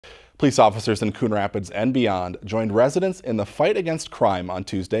Police officers in Coon Rapids and beyond joined residents in the fight against crime on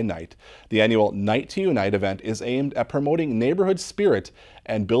Tuesday night. The annual Night to Unite event is aimed at promoting neighborhood spirit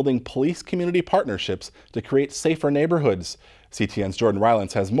and building police-community partnerships to create safer neighborhoods. CTN's Jordan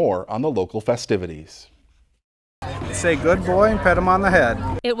Rylance has more on the local festivities. Say good boy and pet him on the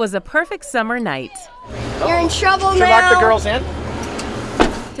head. It was a perfect summer night. You're in trouble now. Should lock the girls in?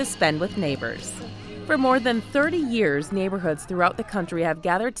 To spend with neighbors. For more than 30 years, neighborhoods throughout the country have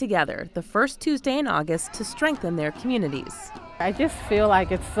gathered together the first Tuesday in August to strengthen their communities. I just feel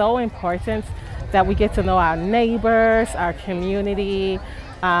like it's so important that we get to know our neighbors, our community.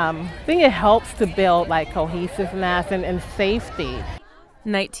 I think it helps to build like cohesiveness and safety.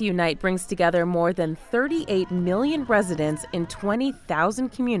 Night to Unite brings together more than 38 million residents in 20,000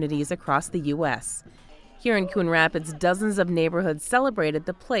 communities across the U.S. Here in Coon Rapids, dozens of neighborhoods celebrated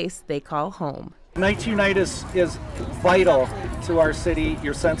the place they call home. Night to Unite is vital to our city,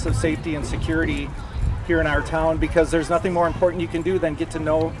 your sense of safety and security here in our town, because there's nothing more important you can do than get to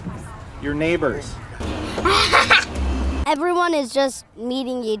know your neighbors. Everyone is just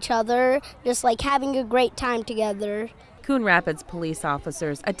meeting each other, just like having a great time together. Coon Rapids police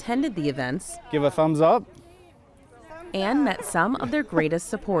officers attended the events. Give a thumbs up. And met some of their greatest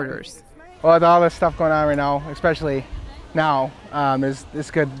supporters. Well, with all this stuff going on right now, especially now,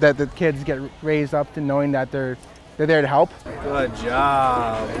 it's good that the kids get raised up to knowing that they're there to help. Good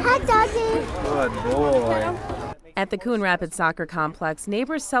job. Hi, Doggy. Good boy. At the Coon Rapids Soccer Complex,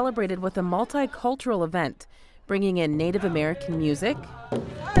 neighbors celebrated with a multicultural event, bringing in Native American music,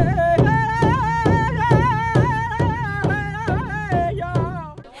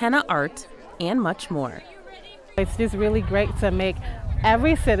 henna art, and much more. It's just really great to make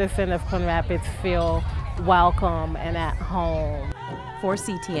every citizen of Coon Rapids feel welcome and at home. For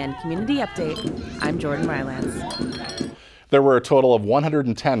CTN Community Update, I'm Jordan Rylance. There were a total of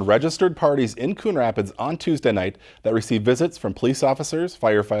 110 registered parties in Coon Rapids on Tuesday night that received visits from police officers,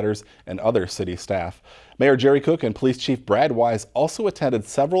 firefighters, and other city staff. Mayor Jerry Cook and Police Chief Brad Wise also attended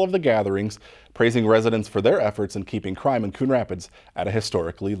several of the gatherings, praising residents for their efforts in keeping crime in Coon Rapids at a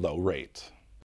historically low rate.